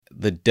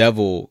the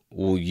devil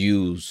will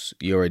use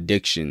your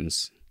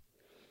addictions,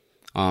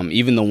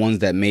 even the ones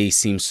that may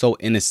seem so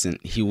innocent.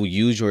 He will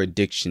use your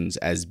addictions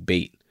as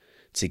bait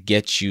to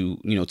get you,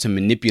 to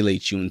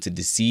manipulate you and to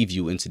deceive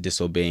you into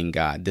disobeying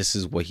God. This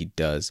is what he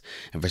does.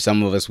 And for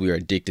some of us, we are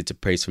addicted to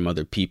praise from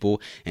other people,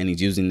 and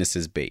he's using this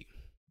as bait.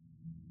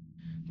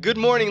 Good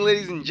morning,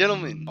 ladies and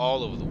gentlemen,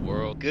 all over the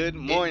world. Good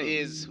morning. It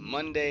is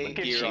Monday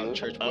here on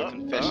Church Boy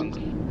Confessions.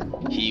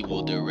 He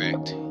will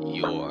direct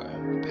your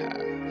path.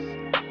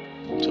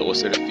 So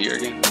what's there to fear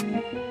again?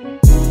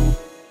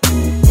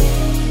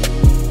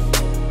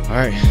 All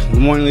right. Good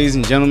morning, ladies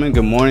and gentlemen.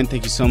 Good morning.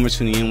 Thank you so much for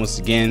tuning in once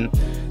again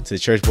to the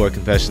Church Boy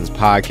Confessions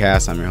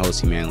podcast. I'm your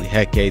host, Emmanuel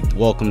Hecke.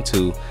 Welcome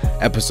to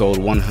episode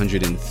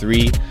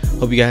 103.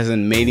 Hope you guys had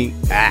an amazing...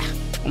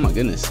 Oh my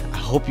goodness. I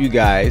hope you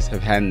guys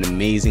have had an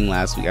amazing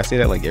last week. I say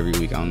that like every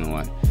week. I don't know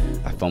why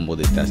I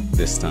fumbled it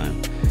this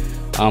time.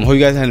 Hope you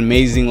guys had an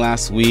amazing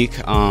last week.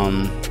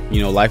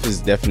 Life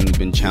has definitely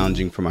been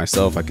challenging for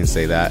myself. I can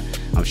say that.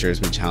 I'm sure it's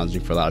been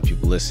challenging for a lot of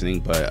people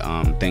listening, but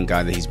thank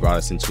God that he's brought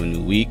us into a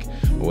new week,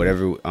 or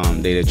whatever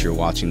day that you're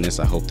watching this.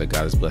 I hope that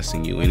God is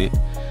blessing you in it.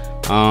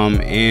 I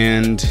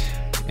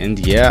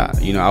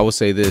will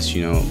say this,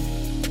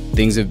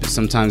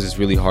 sometimes it's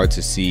really hard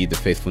to see the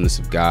faithfulness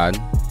of God.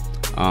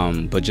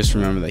 But just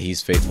remember that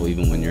he's faithful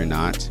even when you're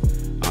not.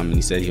 And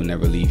he said he'll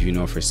never leave you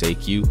nor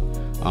forsake you.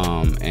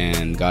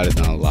 And God is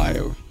not a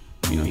liar.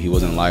 He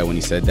wasn't a liar when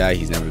he said that.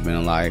 He's never been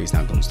a liar. He's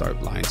not going to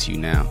start lying to you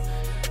now.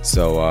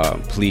 So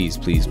please.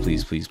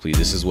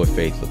 This is what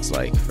faith looks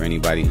like for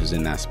anybody who's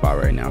in that spot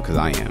right now, because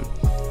I am.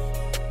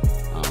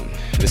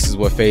 This is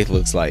what faith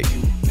looks like.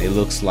 It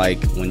looks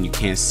like when you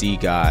can't see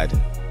God,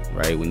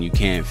 right? When you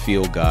can't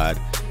feel God,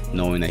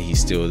 knowing that he's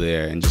still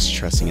there, and just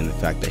trusting in the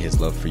fact that his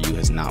love for you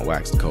has not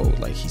waxed cold.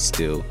 Like he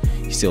still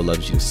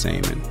loves you the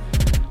same.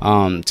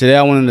 And today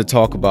I wanted to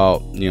talk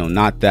about,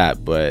 not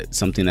that, but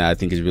something that I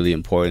think is really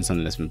important,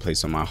 something that's been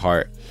placed on my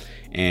heart.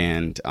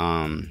 And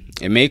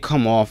it may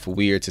come off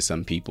weird to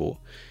some people.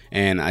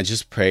 And I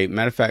just pray.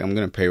 Matter of fact, I'm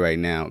going to pray right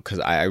now, because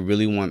I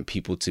really want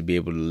people to be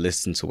able to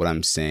listen to what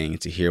I'm saying,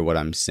 to hear what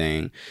I'm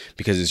saying,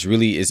 because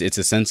it's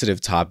a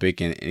sensitive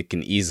topic, and it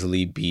can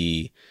easily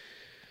be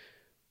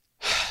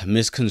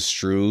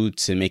misconstrued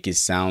to make it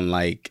sound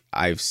like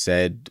I've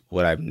said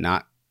what I'm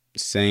not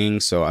saying.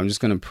 So I'm just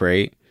going to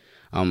pray.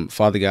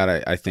 Father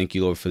God, I thank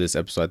you, Lord, for this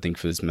episode. I thank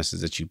you for this message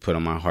that you put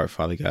on my heart,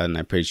 Father God, and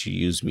I pray that you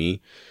use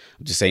me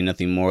to say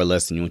nothing more or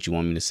less than what you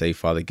want me to say,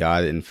 Father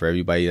God. And for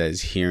everybody that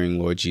is hearing,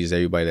 Lord Jesus,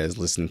 everybody that is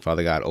listening,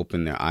 Father God,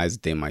 open their eyes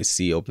that they might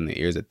see, open their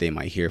ears that they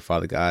might hear,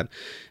 Father God,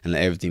 and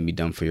let everything be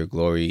done for your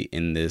glory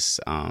in this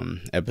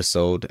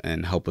episode,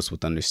 and help us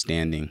with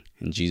understanding.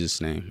 In Jesus'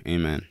 name,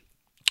 amen.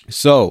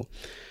 So,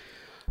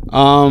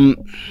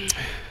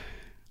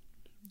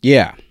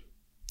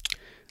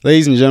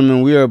 ladies and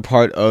gentlemen, we are a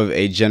part of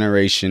a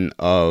generation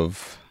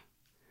of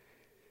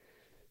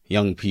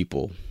young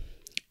people,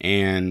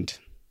 and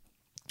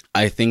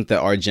I think that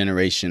our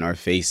generation are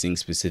facing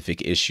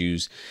specific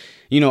issues.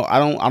 I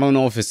don't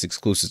know if it's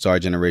exclusive to our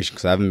generation,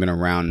 because I haven't been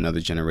around in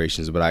other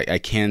generations, but I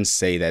can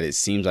say that it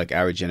seems like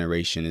our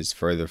generation is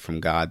further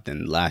from God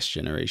than last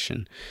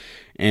generation.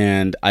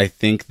 And I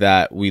think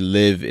that we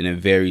live in a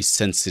very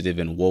sensitive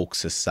and woke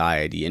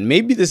society. And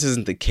maybe this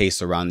isn't the case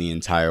around the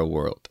entire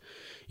world.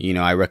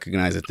 I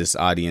recognize that this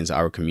audience,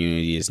 our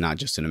community, is not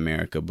just in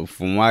America. But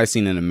from what I've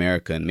seen in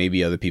America, and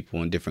maybe other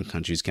people in different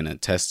countries can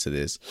attest to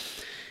this,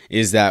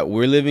 is that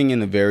we're living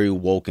in a very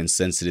woke and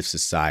sensitive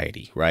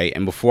society, right?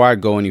 And before I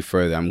go any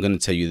further, I'm going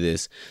to tell you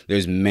this.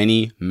 There's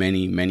many,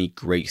 many, many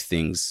great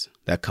things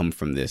that come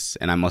from this,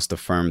 and I must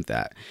affirm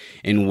that.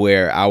 And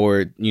where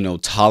our,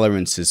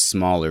 tolerance is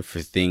smaller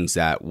for things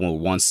that were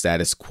once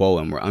status quo,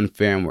 and we're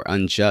unfair and we're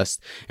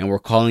unjust, and we're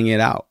calling it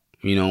out.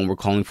 And we're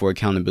calling for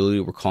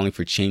accountability. We're calling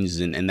for changes,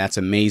 and that's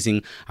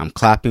amazing. I'm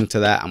clapping to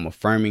that. I'm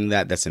affirming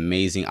that. That's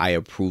amazing. I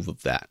approve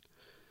of that.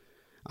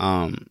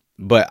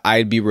 But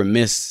I'd be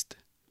remiss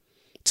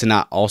to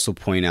not also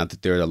point out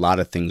that there are a lot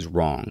of things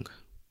wrong.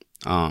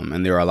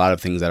 And there are a lot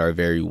of things that are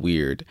very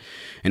weird.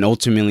 And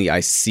ultimately, I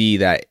see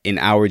that in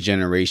our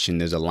generation,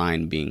 there's a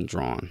line being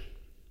drawn.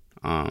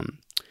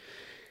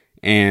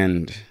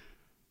 And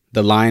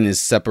the line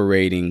is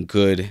separating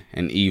good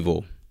and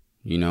evil.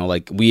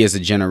 Like we as a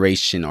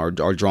generation are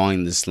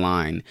drawing this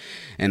line.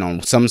 And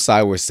on some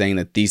side, we're saying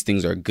that these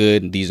things are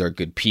good. These are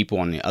good people.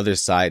 On the other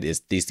side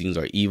is these things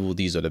are evil.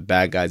 These are the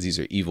bad guys. These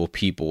are evil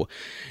people.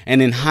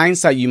 And in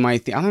hindsight, you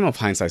might think, I don't know if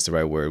hindsight's the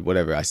right word,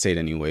 whatever, I say it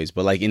anyways.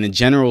 But like in the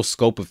general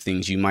scope of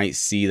things, you might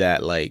see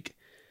that like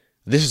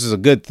this is a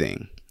good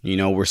thing.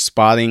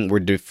 We're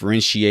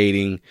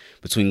differentiating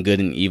between good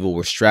and evil.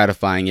 We're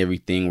stratifying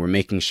everything. We're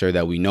making sure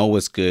that we know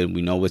what's good.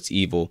 We know what's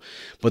evil.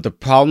 But the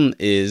problem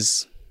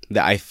is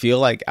that I feel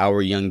like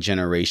our young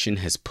generation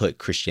has put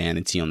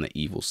Christianity on the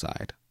evil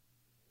side.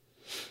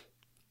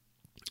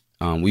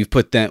 We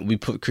put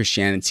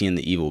Christianity in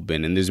the evil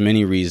bin, and there's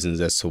many reasons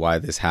as to why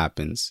this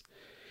happens.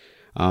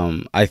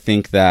 I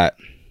think that,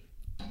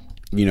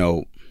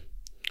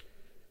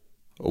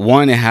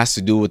 one, it has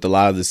to do with a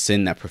lot of the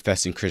sin that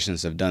professing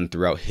Christians have done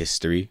throughout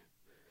history.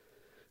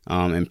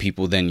 And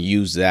people then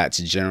use that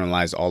to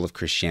generalize all of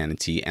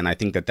Christianity. And I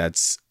think that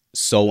that's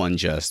so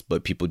unjust,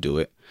 but people do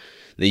it.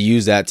 They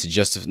use that to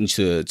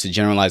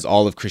generalize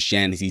all of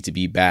Christianity to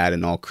be bad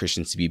and all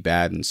Christians to be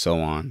bad and so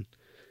on.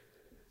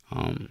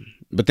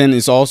 But then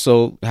it's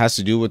also has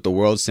to do with the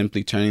world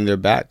simply turning their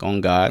back on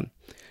God.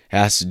 It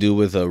has to do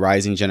with a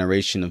rising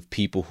generation of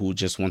people who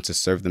just want to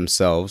serve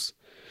themselves.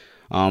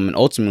 And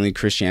ultimately,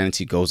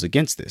 Christianity goes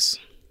against this.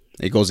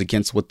 It goes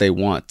against what they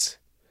want.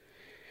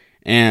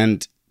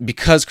 And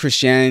because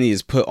Christianity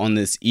is put on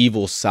this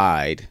evil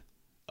side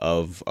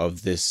of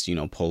this,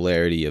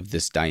 polarity of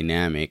this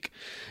dynamic,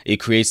 it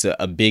creates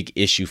a big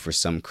issue for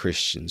some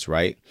Christians,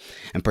 right?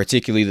 And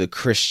particularly the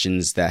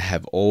Christians that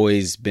have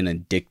always been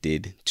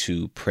addicted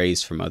to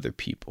praise from other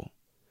people.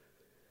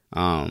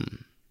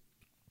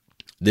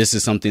 This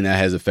is something that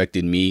has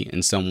affected me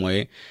in some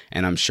way,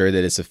 and I'm sure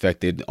that it's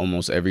affected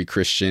almost every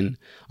Christian,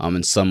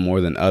 and some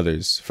more than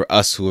others. For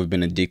us who have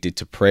been addicted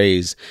to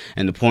praise,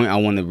 and the point I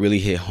want to really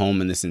hit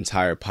home in this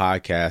entire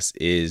podcast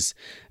is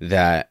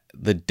that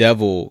the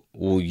devil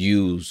will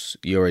use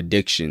your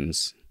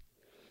addictions,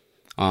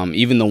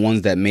 even the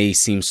ones that may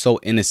seem so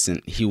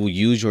innocent. He will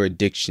use your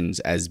addictions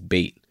as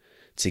bait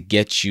to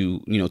get you,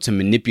 to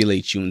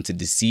manipulate you and to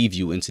deceive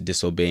you into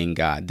disobeying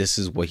God. This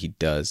is what he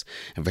does.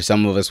 And for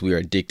some of us, we are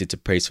addicted to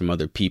praise from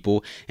other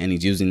people, and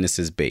he's using this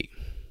as bait.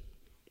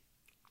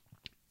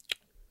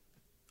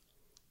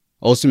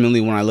 Ultimately,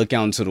 when I look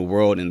out into the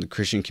world and the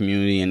Christian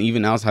community, and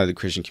even outside the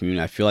Christian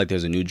community, I feel like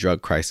there's a new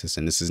drug crisis.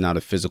 And this is not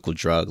a physical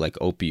drug like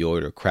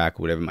opioid or crack,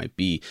 or whatever it might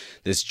be.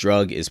 This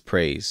drug is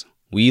praise.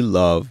 We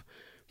love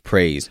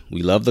praise.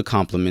 We love the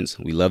compliments.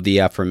 We love the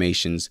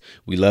affirmations.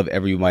 We love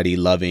everybody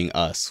loving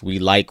us. We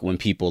like when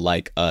people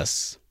like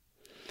us.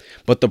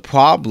 But the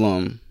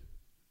problem,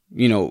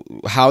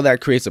 how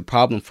that creates a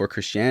problem for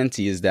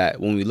Christianity is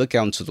that when we look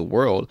out into the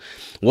world,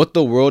 what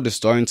the world is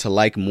starting to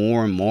like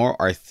more and more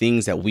are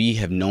things that we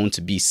have known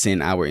to be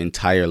sin our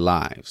entire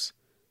lives.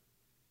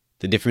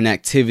 The different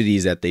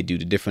activities that they do,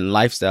 the different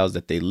lifestyles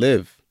that they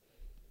live,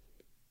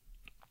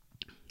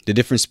 the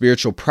different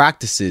spiritual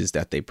practices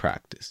that they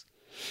practice.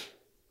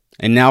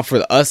 And now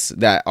for us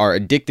that are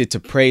addicted to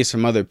praise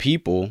from other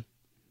people,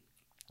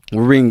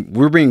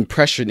 we're being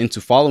pressured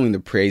into following the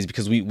praise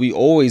because we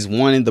always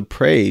wanted the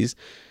praise.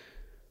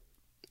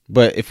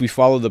 But if we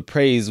follow the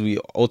praise, we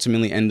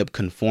ultimately end up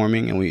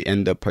conforming and we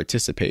end up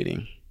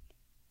participating.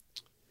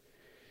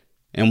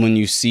 And when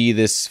you see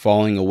this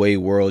falling away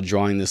world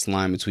drawing this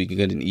line between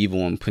good and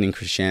evil and putting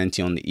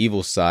Christianity on the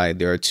evil side,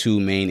 there are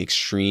two main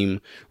extreme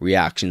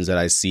reactions that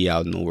I see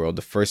out in the world.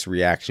 The first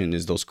reaction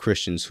is those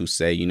Christians who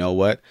say, you know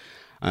what?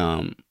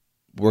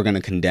 We're going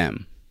to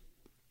condemn.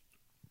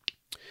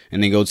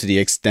 And they go to the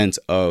extent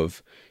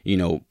of,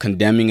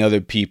 condemning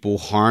other people,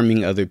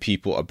 harming other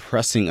people,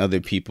 oppressing other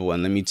people.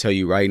 And let me tell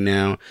you right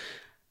now,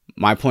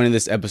 my point of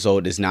this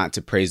episode is not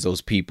to praise those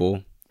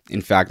people.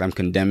 In fact, I'm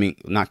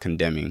not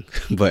condemning,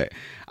 but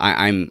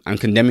I'm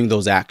condemning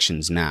those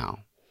actions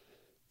now.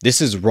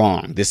 This is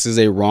wrong. This is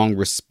a wrong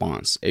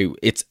response.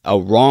 It's a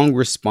wrong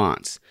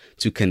response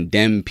to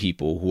condemn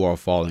people who are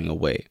falling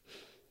away.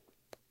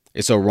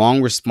 It's a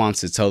wrong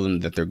response to tell them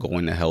that they're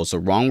going to hell. It's a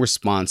wrong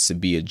response to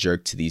be a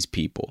jerk to these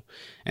people.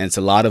 And it's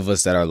a lot of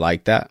us that are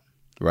like that,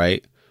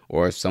 right?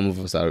 Or some of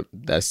us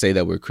that say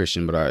that we're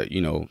Christian, but are,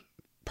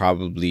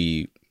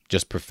 probably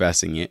just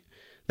professing it,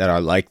 that are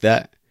like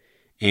that.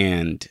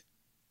 And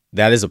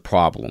that is a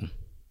problem.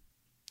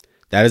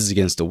 That is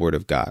against the word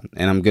of God.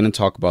 And I'm going to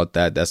talk about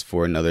that. That's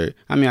for another.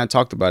 I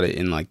talked about it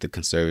in like the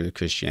conservative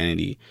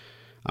Christianity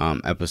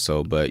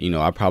episode, but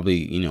I'll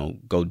probably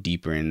go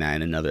deeper in that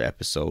in another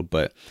episode.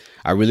 But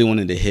I really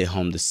wanted to hit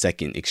home the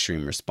second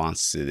extreme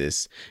response to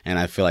this, and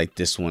I feel like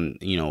this one,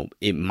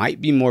 it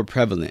might be more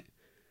prevalent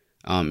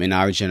in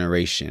our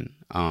generation,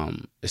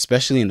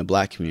 especially in the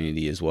Black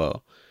community as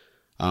well,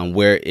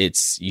 where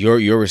it's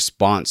your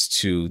response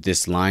to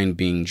this line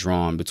being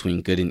drawn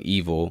between good and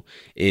evil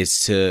is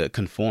to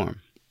conform.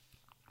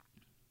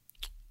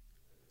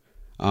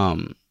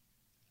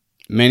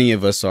 Many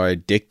of us are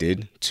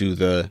addicted to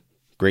the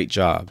great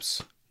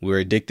jobs. We're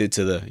addicted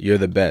to the you're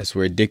the best.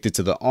 We're addicted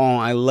to the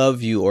I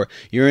love you, or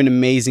you're an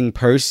amazing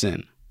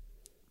person.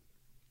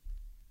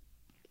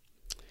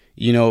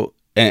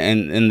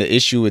 And the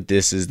issue with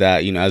this is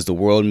that, as the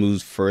world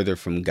moves further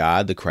from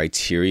God, the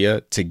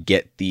criteria to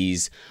get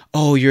these,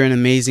 you're an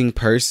amazing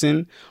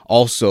person,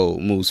 also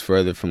moves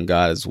further from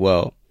God as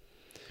well.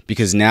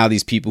 Because now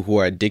these people who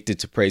are addicted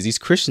to praise, these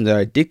Christians that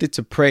are addicted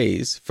to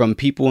praise from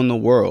people in the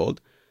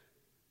world,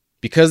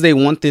 because they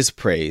want this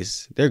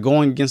praise, they're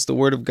going against the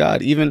word of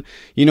God. Even,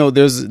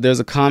 there's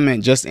a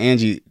comment, Just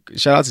Angie,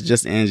 shout out to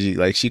Just Angie.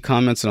 Like, she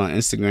commented on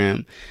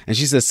Instagram and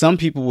she says, some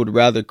people would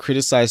rather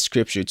criticize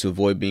scripture to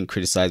avoid being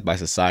criticized by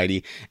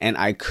society. And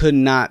I could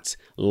not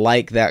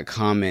like that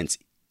comment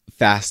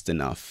fast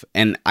enough.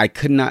 And I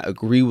could not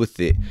agree with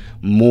it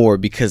more,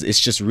 because it's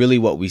just really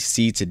what we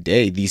see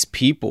today. These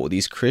people,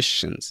 these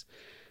Christians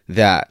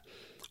that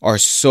are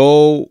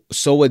so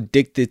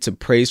addicted to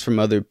praise from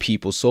other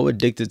people, so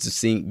addicted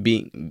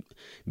to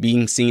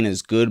being seen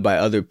as good by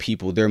other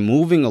people. They're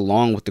moving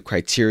along with the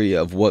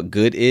criteria of what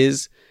good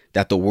is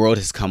that the world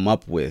has come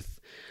up with.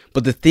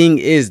 But the thing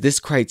is,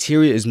 this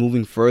criteria is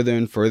moving further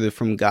and further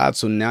from God.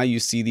 So now you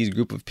see these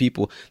group of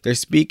people, they're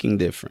speaking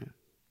different.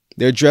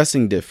 They're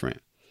dressing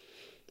different.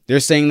 They're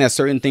saying that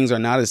certain things are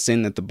not a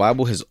sin that the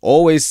Bible has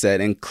always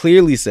said and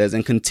clearly says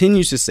and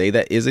continues to say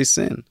that is a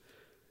sin.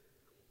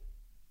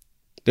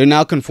 They're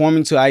now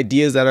conforming to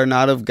ideas that are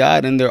not of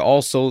God, and they're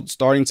also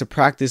starting to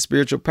practice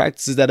spiritual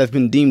practices that have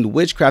been deemed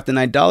witchcraft and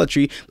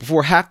idolatry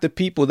before half the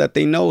people that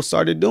they know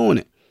started doing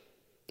it.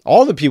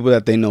 All the people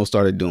that they know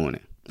started doing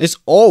it. It's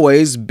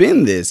always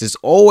been this. It's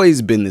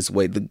always been this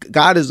way.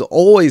 God has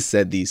always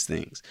said these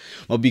things.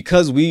 But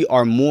because we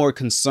are more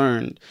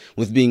concerned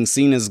with being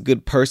seen as a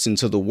good person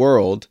to the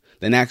world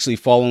than actually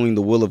following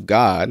the will of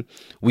God,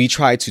 we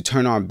try to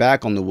turn our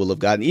back on the will of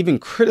God and even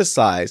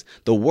criticize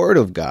the word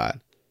of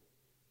God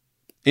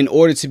in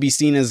order to be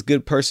seen as a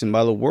good person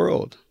by the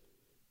world.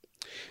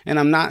 And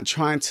I'm not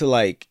trying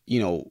to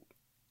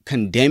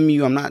condemn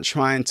you. I'm not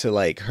trying to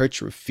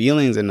hurt your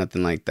feelings or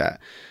nothing like that.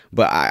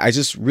 But I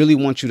just really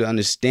want you to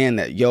understand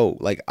that,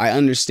 I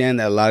understand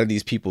that a lot of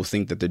these people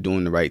think that they're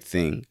doing the right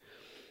thing.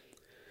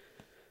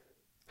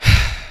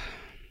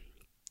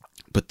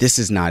 But this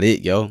is not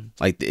it, yo.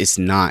 It's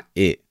not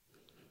it.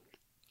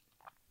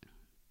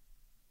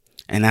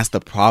 And that's the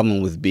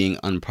problem with being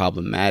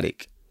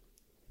unproblematic.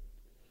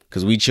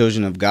 Because we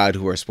children of God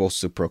who are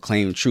supposed to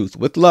proclaim truth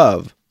with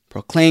love,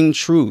 proclaim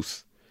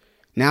truth.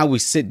 Now we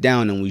sit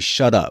down and we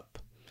shut up.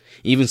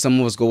 Even some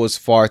of us go as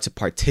far to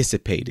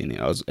participate in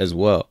it as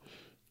well.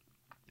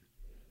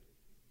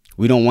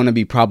 We don't want to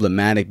be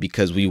problematic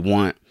because we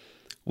don't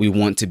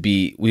want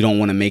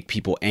to make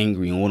people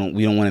angry, and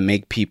we don't want to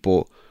make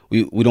people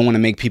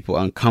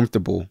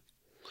uncomfortable.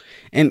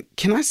 And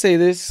can I say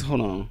this? Hold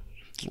on.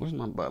 Where's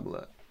my Bible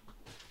at?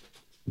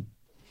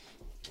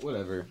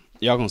 Whatever.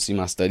 Y'all gonna see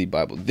my study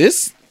Bible.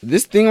 This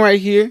thing right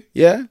here,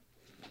 yeah.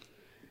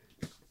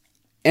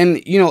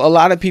 And a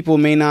lot of people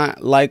may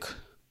not like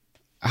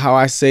how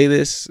I say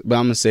this, but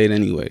I'm gonna say it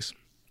anyways.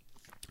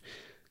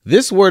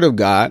 This word of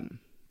God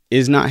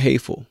is not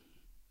hateful.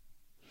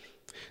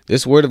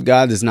 This word of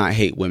God does not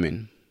hate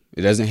women.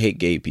 It doesn't hate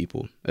gay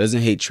people. It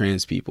doesn't hate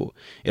trans people.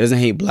 It doesn't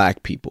hate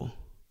black people.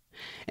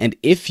 And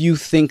if you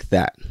think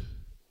that,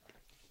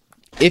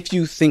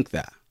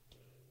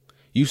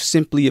 you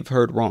simply have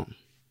heard wrong.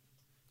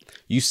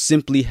 You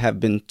simply have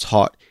been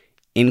taught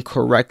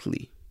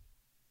incorrectly.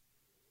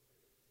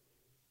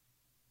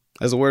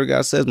 As the word of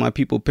God says, my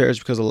people perish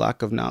because of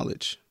lack of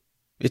knowledge.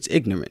 It's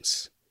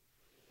ignorance.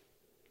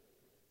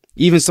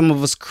 Even some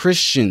of us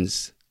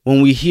Christians,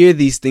 when we hear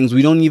these things,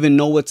 we don't even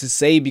know what to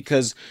say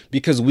because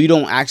we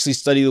don't actually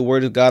study the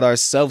word of God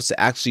ourselves to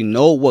actually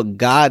know what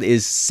God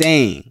is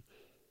saying.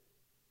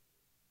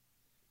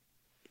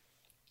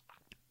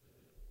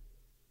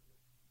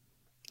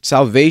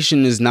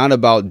 Salvation is not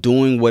about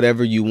doing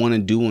whatever you want to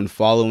do and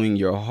following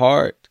your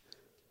heart.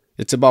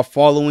 It's about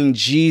following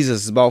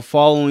Jesus. It's about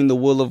following the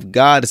will of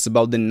God. It's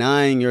about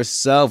denying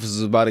yourself.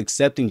 It's about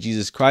accepting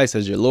Jesus Christ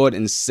as your Lord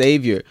and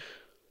Savior.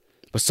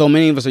 But so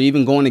many of us are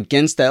even going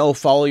against that. Oh,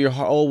 follow your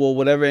heart. Oh, well,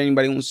 whatever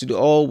anybody wants to do.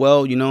 Oh,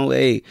 well,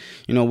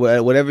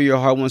 whatever your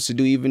heart wants to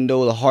do, even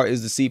though the heart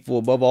is deceitful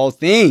above all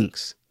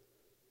things.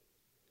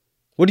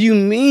 What do you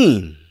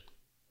mean?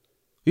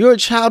 You're a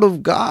child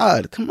of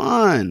God. Come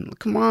on,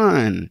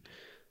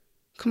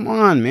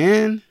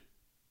 man.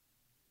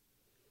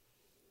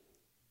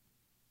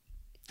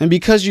 And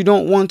because you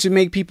don't want to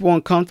make people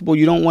uncomfortable,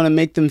 you don't want to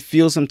make them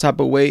feel some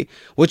type of way,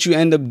 what you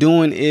end up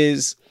doing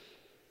is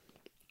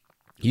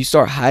you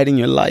start hiding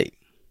your light.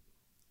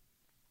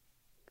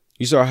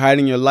 You start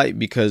hiding your light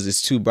because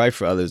it's too bright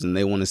for others and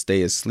they want to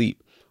stay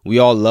asleep. We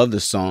all love the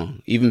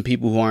song. Even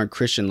people who aren't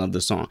Christian love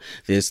the song.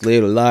 This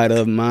little light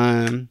of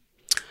mine,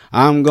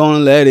 I'm gonna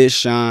let it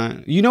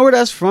shine. You know where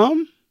that's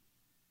from?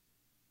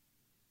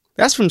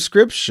 That's from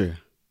scripture.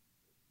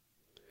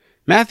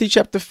 Matthew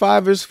chapter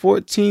 5 verse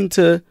 14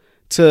 to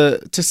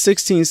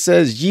 16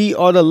 says, ye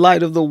are the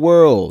light of the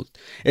world.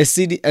 A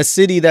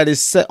city that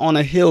is set on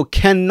a hill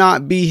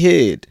cannot be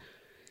hid.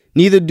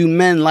 Neither do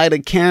men light a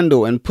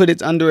candle and put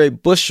it under a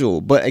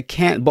bushel, but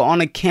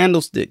on a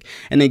candlestick,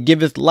 and it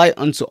giveth light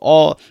unto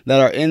all that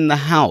are in the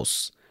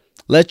house.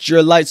 Let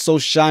your light so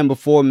shine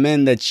before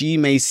men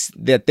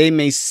that they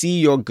may see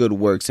your good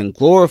works and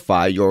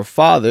glorify your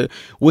Father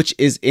which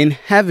is in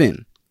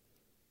heaven.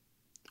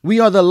 We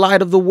are the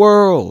light of the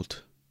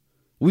world.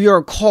 We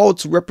are called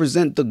to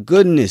represent the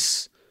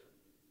goodness,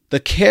 the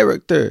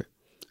character,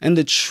 and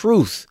the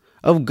truth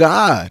of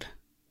God.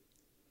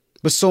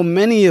 But so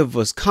many of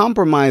us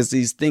compromise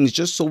these things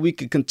just so we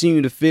can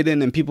continue to fit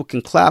in and people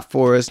can clap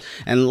for us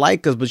and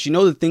like us. But you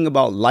know the thing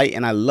about light,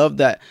 and I love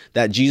that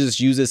Jesus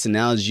used this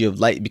analogy of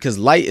light, because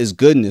light is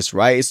goodness,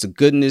 right? It's the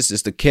goodness,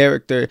 it's the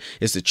character,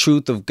 it's the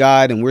truth of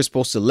God, and we're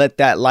supposed to let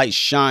that light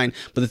shine.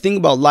 But the thing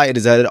about light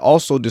is that it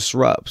also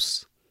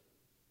disrupts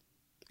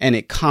and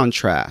it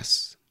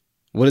contrasts,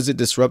 What does it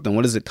disrupt and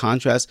what does it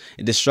contrast?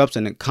 It disrupts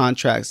and it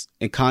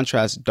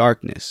contrasts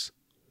darkness.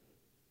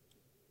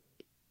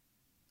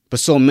 But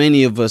so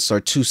many of us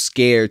are too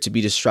scared to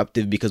be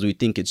disruptive because we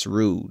think it's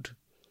rude.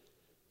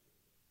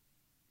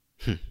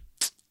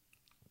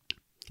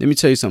 Let me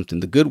tell you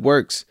something. The good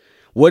works.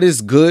 What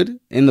is good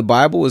in the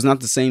Bible is not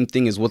the same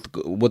thing as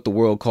what the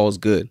world calls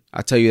good.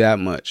 I tell you that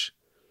much.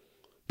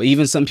 But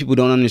even some people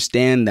don't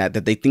understand that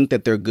they think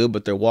that they're good,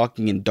 but they're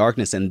walking in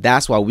darkness. And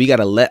that's why we got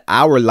to let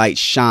our light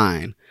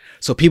shine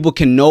so people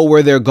can know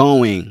where they're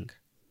going.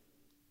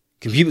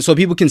 So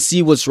people can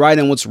see what's right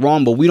and what's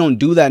wrong. But we don't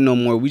do that no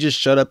more. We just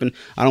shut up and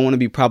I don't want to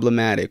be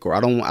problematic, or I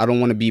don't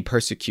want to be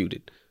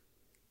persecuted.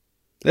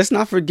 Let's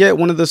not forget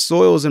one of the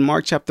soils in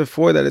Mark chapter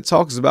 4 that it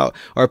talks about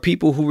are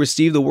people who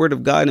receive the word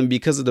of God, and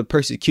because of the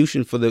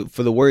persecution for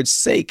the word's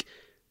sake,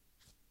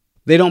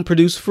 they don't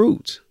produce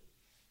fruit.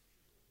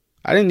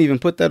 I didn't even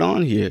put that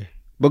on here.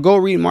 But go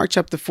read Mark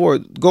chapter 4.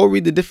 Go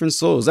read the different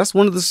soils. That's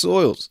one of the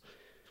soils.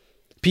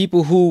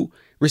 People who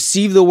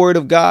receive the word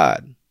of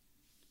God.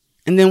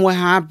 And then what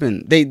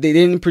happened? They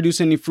didn't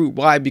produce any fruit.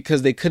 Why?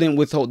 Because they couldn't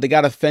withhold. They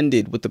got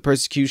offended with the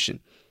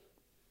persecution.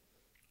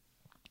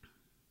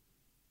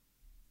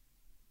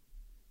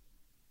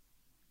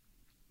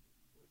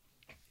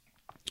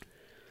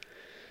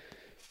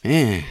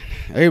 Man,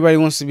 everybody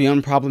wants to be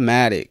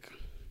unproblematic.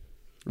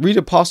 Read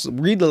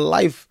the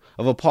life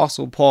of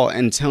Apostle Paul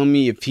and tell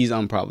me if he's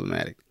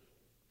unproblematic.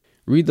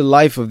 Read the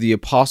life of the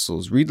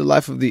apostles. Read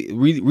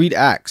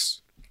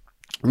Acts.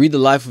 Read the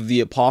life of the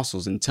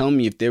apostles and tell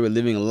me if they were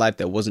living a life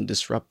that wasn't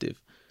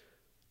disruptive.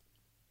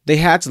 They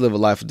had to live a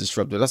life of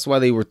disruptive. That's why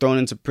they were thrown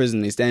into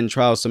prison. They stand in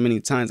trial so many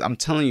times. I'm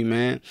telling you,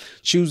 man,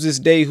 choose this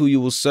day who you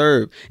will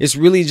serve. It's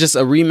really just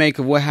a remake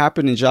of what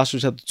happened in Joshua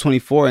chapter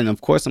 24. And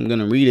of course, I'm going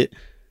to read it.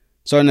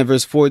 Starting at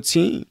verse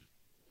 14.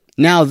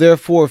 Now,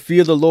 therefore,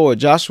 fear the Lord.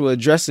 Joshua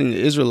addressing the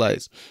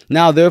Israelites.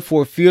 Now,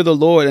 therefore, fear the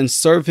Lord and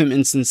serve him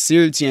in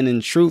sincerity and in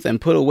truth, and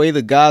put away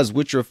the gods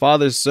which your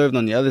fathers served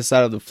on the other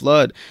side of the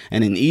flood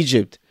and in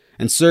Egypt,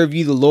 and serve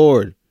ye the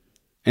Lord.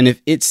 And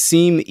if it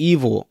seem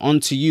evil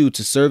unto you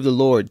to serve the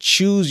Lord,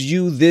 choose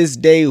you this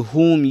day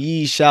whom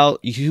ye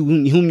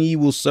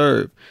will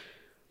serve.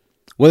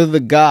 Whether the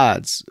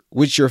gods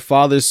which your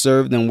fathers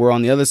served and were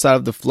on the other side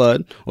of the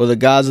flood, or the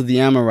gods of the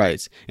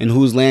Amorites, in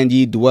whose land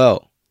ye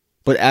dwell.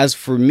 But as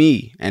for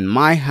me and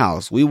my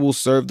house, we will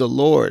serve the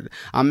Lord.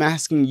 I'm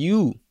asking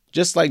you,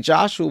 just like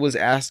Joshua was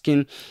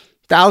asking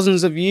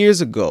thousands of years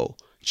ago,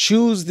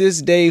 choose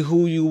this day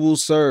who you will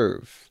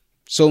serve.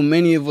 So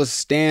many of us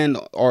stand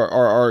or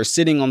are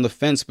sitting on the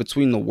fence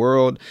between the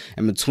world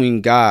and between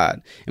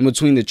God, and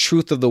between the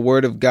truth of the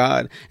word of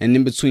God, and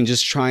in between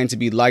just trying to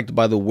be liked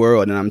by the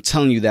world. And I'm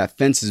telling you, that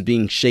fence is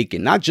being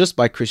shaken, not just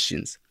by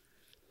Christians,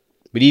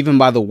 but even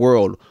by the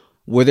world,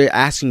 where they're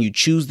asking you,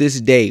 choose this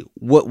day.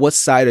 What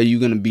side are you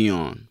going to be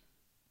on?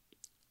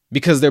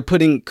 Because they're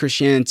putting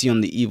Christianity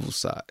on the evil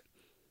side.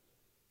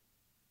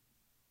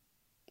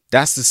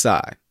 That's the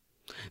side.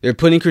 They're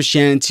putting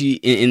Christianity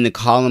in the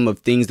column of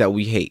things that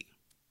we hate.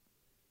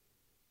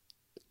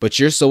 But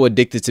you're so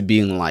addicted to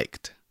being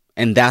liked,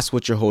 and that's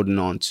what you're holding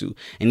on to.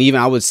 And even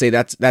I would say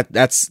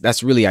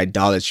that's really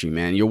idolatry,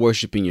 man. You're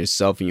worshiping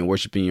yourself, and you're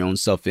worshiping your own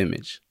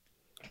self-image.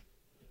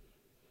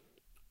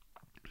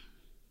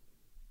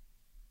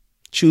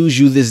 Choose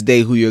you this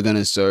day who you're going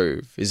to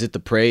serve. Is it the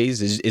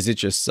praise? Is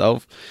it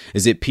yourself?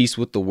 Is it peace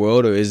with the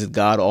world, or is it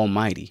God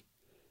Almighty?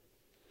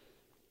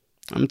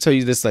 I'm going to tell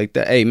you this like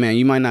that. Hey, man,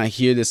 you might not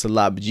hear this a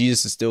lot, but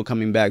Jesus is still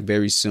coming back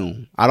very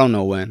soon. I don't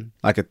know when.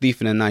 Like a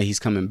thief in the night, he's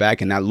coming back,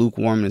 and that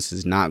lukewarmness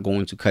is not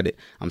going to cut it.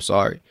 I'm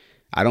sorry.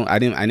 I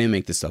didn't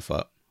make this stuff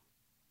up.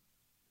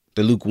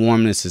 The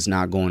lukewarmness is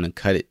not going to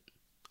cut it.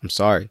 I'm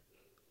sorry.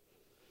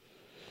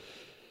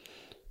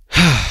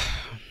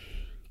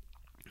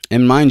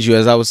 And mind you,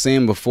 as I was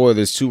saying before,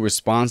 there's two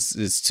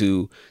responses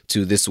to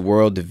this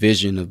world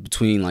division of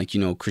between, like,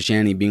 you know,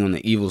 Christianity being on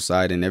the evil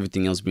side and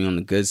everything else being on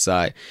the good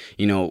side,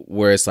 you know,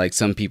 where it's like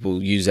some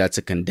people use that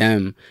to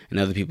condemn and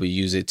other people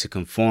use it to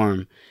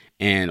conform,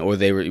 and or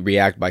they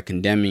react by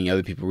condemning,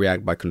 other people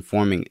react by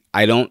conforming.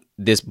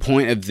 This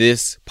point of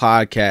this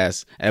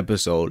podcast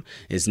episode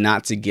is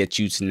not to get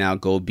you to now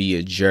go be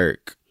a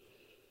jerk.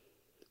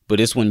 But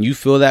it's when you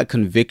feel that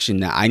conviction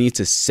that I need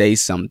to say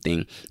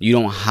something, you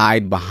don't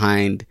hide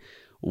behind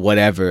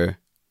whatever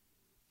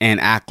and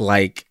act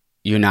like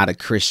you're not a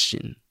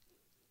Christian.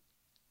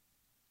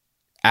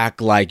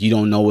 Act like you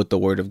don't know what the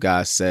word of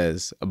God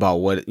says about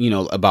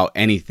about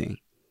anything.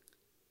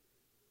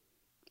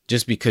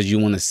 Just because you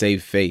want to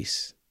save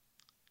face.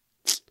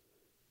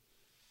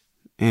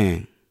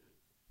 Man.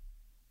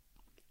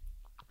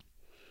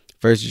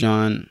 1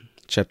 John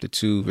chapter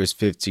 2, verse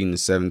 15 to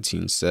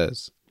 17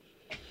 says,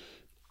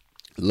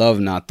 love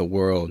not the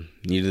world,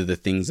 neither the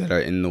things that are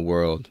in the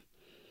world.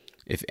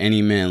 If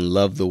any man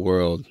love the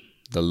world,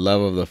 the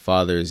love of the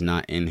Father is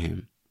not in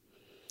him.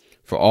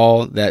 For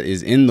all that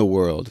is in the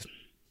world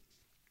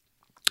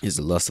is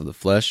the lust of the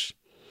flesh,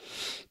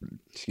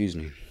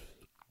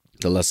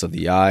 the lust of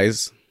the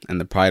eyes, and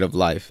the pride of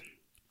life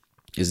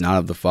is not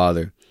of the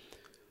Father,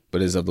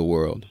 but is of the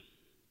world.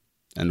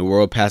 And the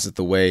world passeth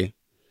away,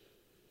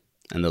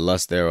 and the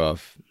lust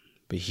thereof,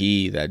 but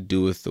he that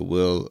doeth the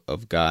will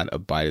of God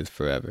abideth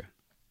forever.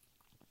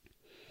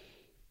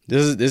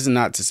 This is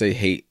not to say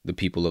hate the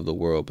people of the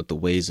world, but the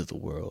ways of the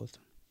world,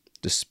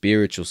 the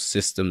spiritual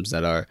systems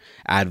that are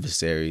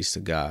adversaries to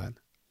God.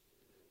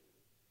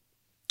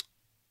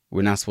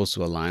 We're not supposed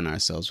to align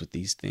ourselves with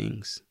these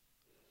things.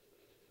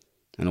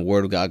 And the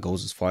word of God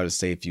goes as far to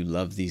say, if you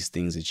love these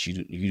things, that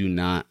you do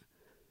not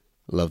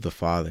love the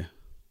Father,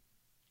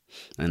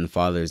 and the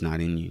Father is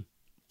not in you.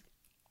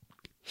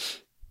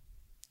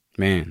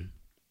 Man,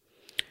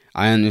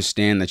 I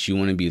understand that you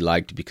want to be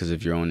liked because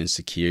of your own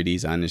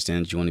insecurities. I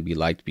understand that you want to be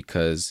liked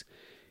because,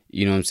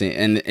 you know what I'm saying?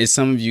 And it's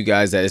some of you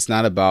guys that it's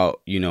not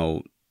about,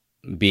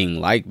 being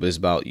liked, but it's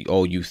about,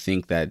 you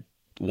think that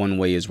one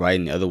way is right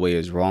and the other way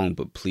is wrong.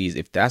 But please,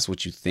 if that's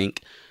what you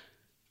think,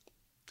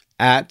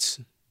 at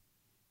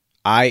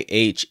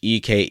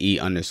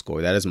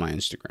IHEKE_, that is my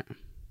Instagram.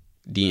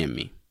 DM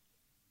me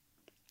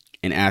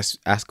and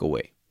ask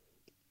away,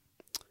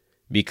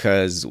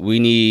 because we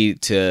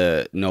need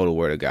to know the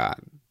word of God.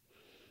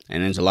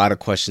 And there's a lot of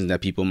questions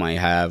that people might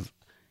have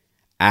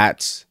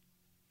at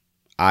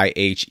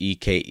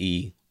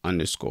IHEKE_.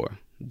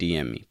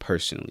 DM me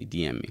personally.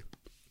 DM me,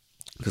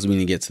 because we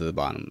need to get to the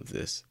bottom of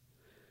this.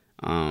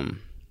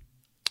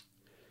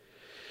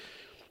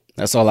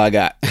 That's all I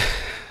got.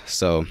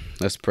 So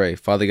let's pray.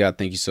 Father God,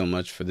 thank you so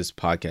much for this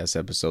podcast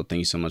episode. Thank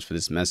you so much for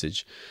this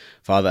message.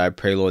 Father, I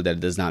pray, Lord, that it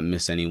does not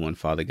miss anyone,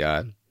 Father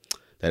God.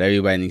 That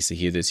everybody needs to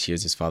hears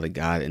this, Father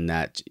God, and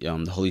that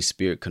the Holy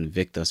Spirit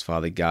convict us,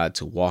 Father God,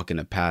 to walk in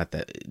a path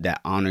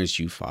that honors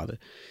you, Father.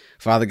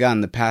 Father God,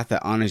 and the path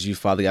that honors you,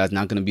 Father God, is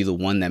not going to be the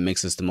one that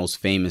makes us the most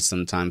famous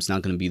sometimes. It's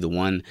not going to be the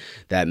one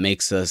that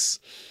makes us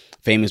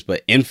famous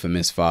but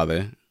infamous,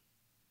 Father.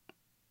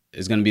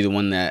 It's going to be the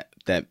one that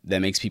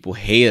makes people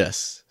hate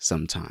us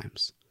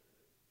sometimes.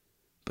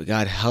 But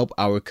God, help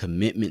our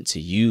commitment to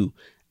you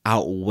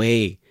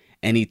outweigh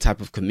any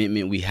type of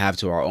commitment we have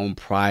to our own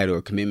pride,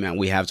 or commitment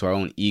we have to our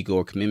own ego,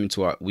 or commitment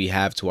we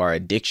have to our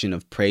addiction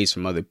of praise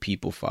from other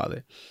people,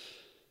 Father.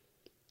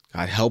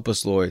 God, help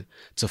us, Lord,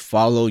 to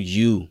follow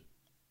you,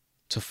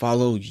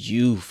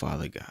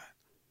 Father God.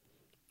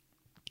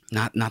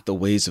 Not the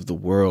ways of the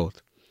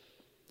world.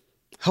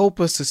 Help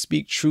us to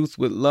speak truth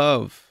with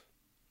love,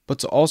 but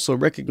to also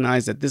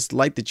recognize that this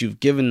light that you've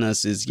given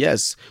us is,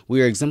 yes,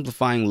 we are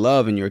exemplifying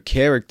love and your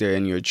character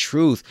and your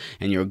truth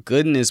and your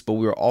goodness, but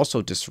we're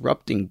also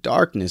disrupting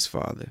darkness,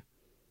 Father.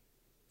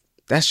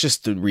 That's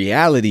just the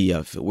reality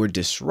of it. We're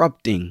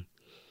disrupting.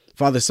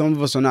 Father, some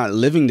of us are not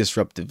living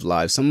disruptive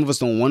lives. Some of us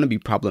don't want to be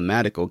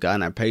problematic, oh God,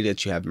 and I pray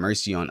that you have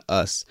mercy on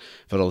us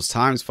for those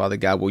times, Father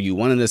God, where you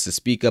wanted us to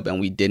speak up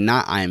and we did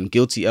not. I am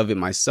guilty of it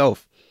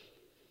myself.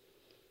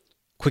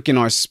 Quicken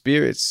our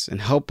spirits and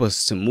help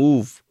us to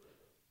move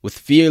with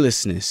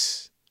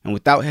fearlessness and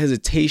without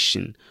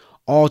hesitation,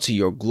 all to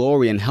your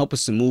glory, and help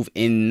us to move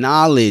in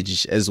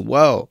knowledge as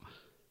well,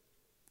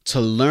 to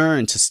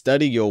learn, to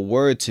study your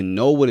word, to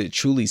know what it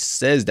truly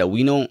says, that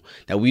we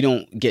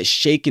don't get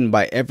shaken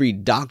by every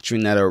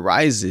doctrine that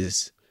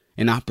arises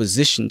in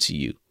opposition to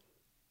you.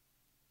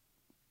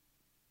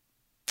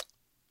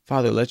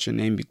 Father, let your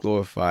name be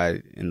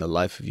glorified in the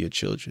life of your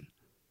children.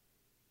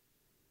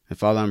 And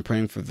Father, I'm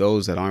praying for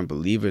those that aren't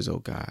believers, oh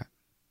God.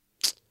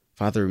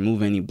 Father,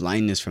 remove any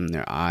blindness from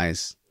their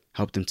eyes.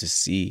 Help them to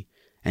see.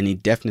 Any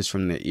deafness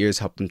from their ears,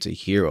 help them to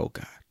hear, oh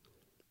God.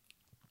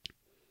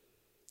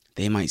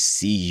 They might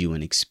see you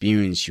and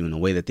experience you in a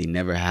way that they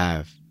never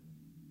have.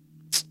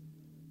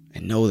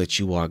 And know that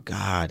you are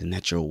God, and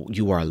that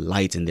you are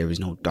light, and there is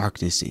no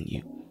darkness in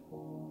you.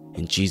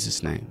 In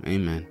Jesus' name,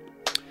 amen.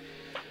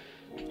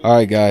 All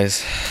right,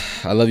 guys.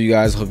 I love you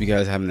guys. Hope you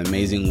guys have an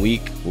amazing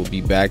week. We'll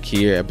be back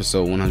here,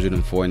 episode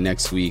 104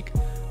 next week.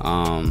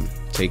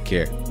 Take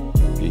care.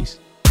 Peace.